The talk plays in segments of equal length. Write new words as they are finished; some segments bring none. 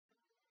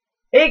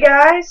Hey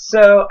guys,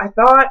 so I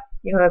thought,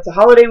 it's a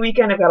holiday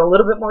weekend, I've got a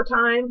little bit more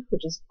time,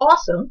 which is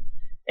awesome,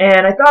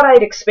 and I thought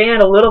I'd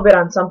expand a little bit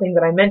on something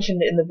that I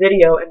mentioned in the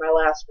video in my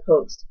last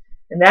post,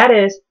 and that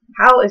is,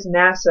 how is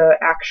NASA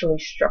actually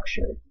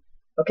structured?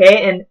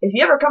 Okay, and if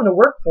you ever come to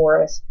work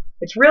for us,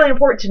 it's really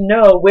important to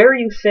know where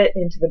you fit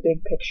into the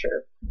big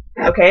picture.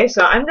 Okay,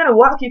 so I'm going to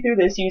walk you through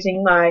this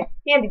using my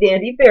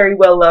handy-dandy, very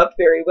well-loved,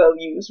 very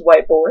well-used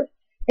whiteboard,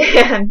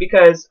 and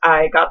because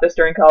I got this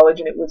during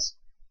college and it was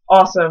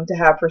awesome to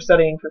have for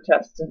studying for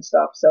tests and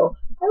stuff, so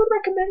I would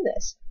recommend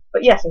this.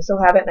 But yes, I still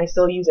have it and I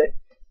still use it.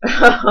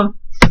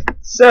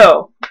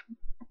 So,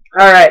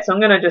 alright, so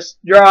I'm going to just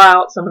draw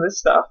out some of this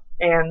stuff,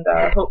 and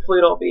hopefully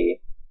it'll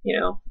be,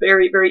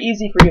 very, very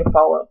easy for you to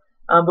follow.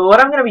 But what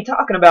I'm going to be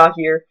talking about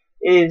here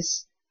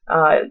is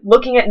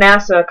looking at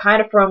NASA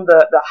kind of from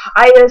the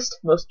highest,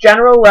 most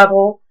general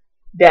level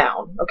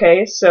down.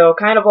 Okay, so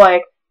kind of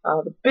like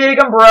the big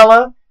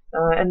umbrella,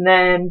 and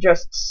then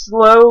just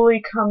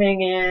slowly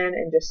coming in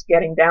and just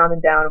getting down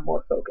and down and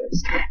more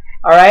focused.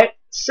 Alright,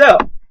 so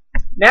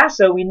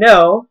NASA, we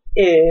know,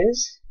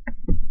 is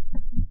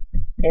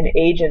an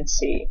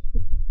agency.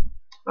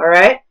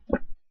 Alright,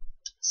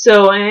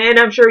 so, and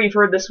I'm sure you've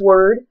heard this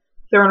word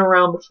thrown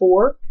around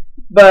before,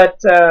 but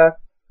our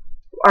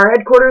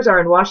headquarters are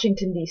in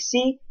Washington,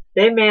 D.C.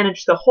 They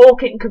manage the whole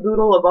kit and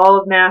caboodle of all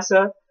of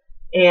NASA,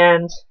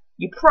 and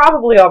you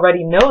probably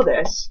already know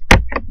this,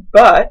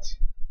 but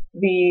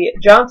the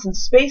Johnson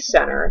Space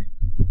Center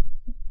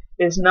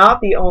is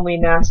not the only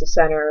NASA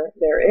center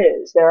there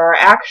is. There are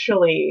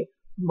actually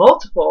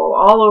multiple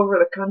all over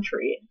the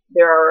country.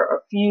 There are a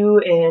few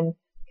in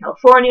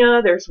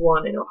California, there's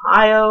one in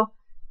Ohio,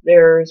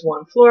 there's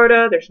one in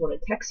Florida, there's one in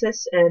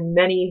Texas, and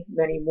many,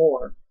 many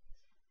more.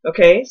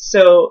 Okay,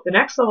 so the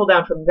next level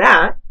down from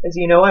that, as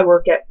you know, I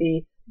work at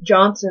the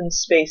Johnson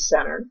Space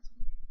Center.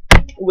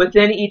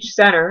 Within each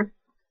center,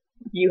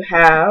 you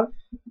have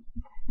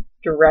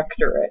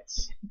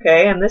directorates.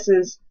 Okay, and this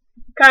is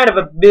kind of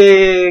a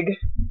big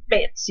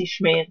fancy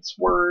schmancy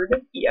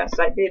word. Yes,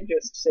 I did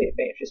just say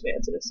fancy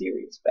schmancy in a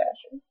serious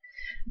fashion.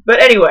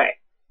 But anyway,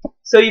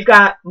 so you've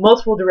got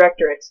multiple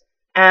directorates.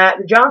 At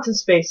the Johnson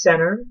Space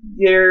Center,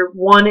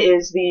 one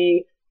is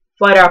the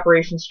Flight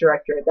Operations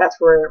Directorate. That's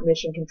where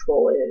Mission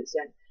Control is.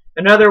 And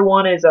another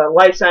one is a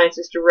Life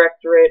Sciences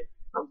Directorate.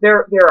 There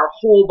are a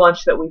whole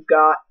bunch that we've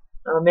got,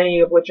 many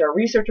of which are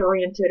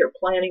research-oriented or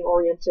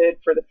planning-oriented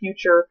for the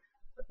future.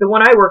 The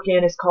one I work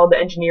in is called the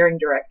Engineering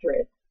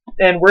Directorate,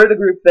 and we're the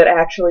group that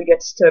actually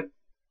gets to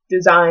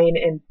design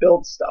and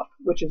build stuff,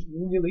 which is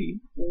really,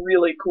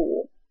 really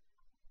cool.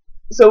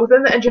 So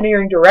within the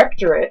Engineering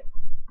Directorate,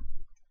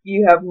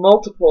 you have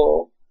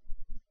multiple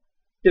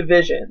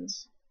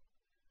divisions.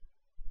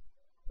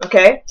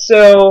 Okay,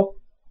 so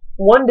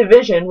one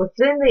division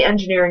within the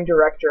Engineering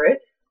Directorate,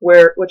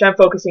 which I'm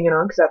focusing in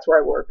on because that's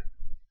where I work.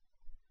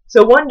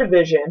 So one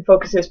division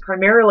focuses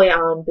primarily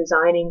on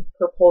designing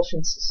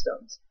propulsion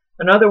systems.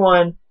 Another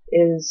one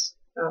is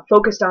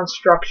focused on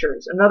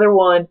structures. Another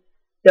one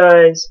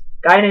does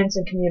guidance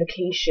and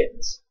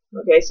communications.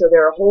 Okay, so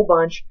there are a whole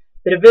bunch.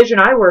 The division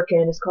I work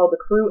in is called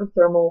the Crew and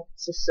Thermal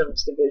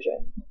Systems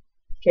Division.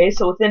 Okay,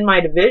 so within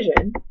my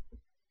division,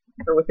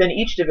 or within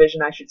each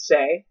division I should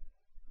say,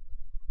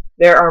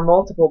 there are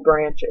multiple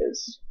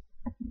branches.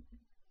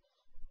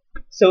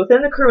 So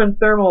within the Crew and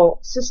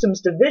Thermal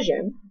Systems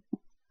Division,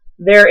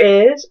 there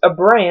is a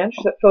branch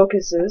that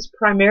focuses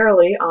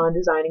primarily on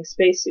designing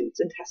spacesuits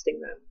and testing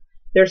them.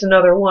 There's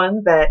another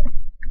one that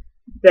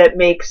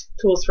makes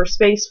tools for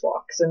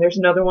spacewalks, and there's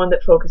another one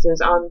that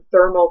focuses on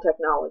thermal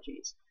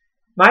technologies.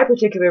 My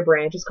particular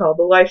branch is called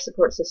the Life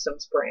Support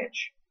Systems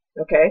branch.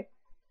 Okay?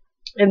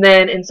 And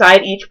then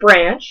inside each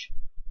branch,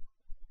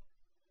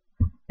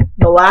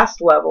 the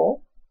last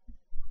level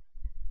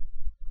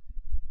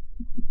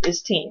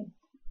is team.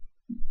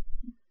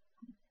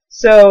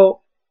 So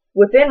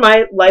within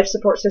my Life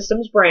Support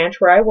Systems branch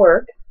where I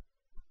work,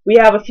 we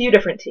have a few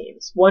different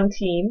teams. One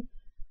team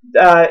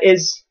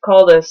is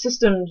called a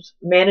Systems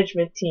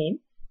Management Team,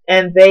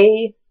 and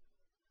they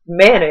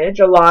manage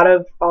a lot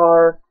of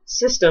our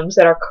systems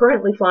that are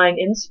currently flying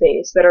in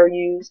space that are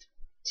used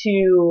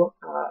to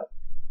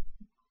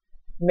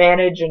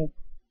manage and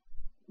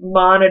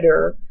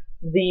monitor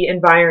the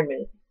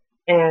environment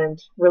and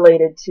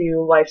related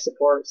to life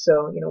support.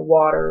 So,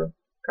 water,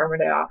 carbon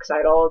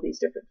dioxide, all of these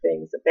different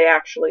things that they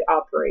actually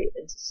operate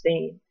and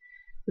sustain.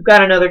 We've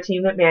got another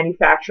team that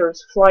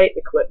manufactures flight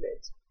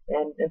equipment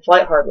and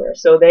flight hardware.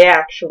 So they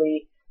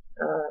actually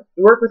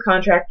work with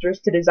contractors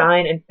to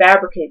design and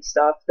fabricate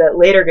stuff that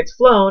later gets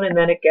flown and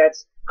then it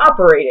gets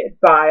operated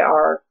by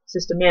our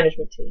system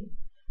management team.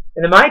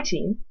 And then my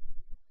team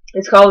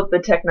is called the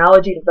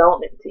Technology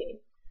Development Team.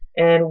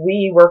 And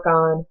we work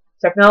on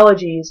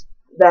technologies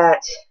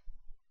that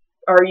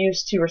are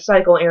used to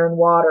recycle air and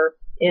water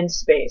in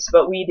space.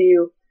 But we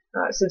do,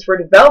 since we're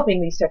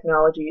developing these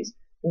technologies,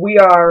 we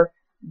are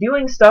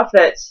doing stuff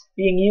that's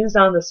being used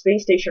on the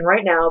space station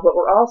right now, but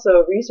we're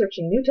also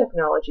researching new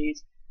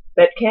technologies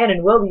that can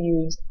and will be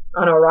used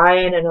on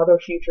Orion and other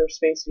future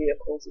space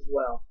vehicles as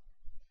well.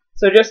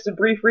 So just a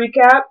brief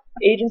recap,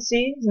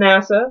 agency is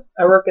NASA.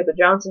 I work at the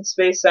Johnson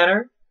Space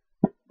Center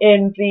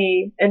in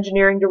the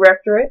Engineering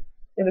Directorate,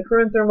 in the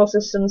Crew and Thermal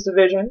Systems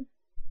Division,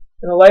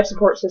 in the Life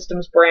Support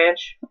Systems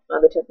branch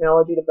on the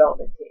Technology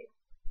Development team.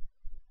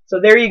 So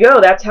there you go.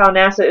 That's how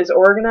NASA is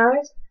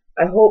organized.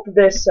 I hope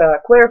this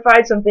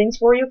clarified some things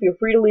for you. Feel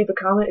free to leave a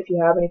comment if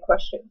you have any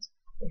questions.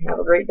 And have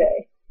a great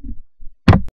day.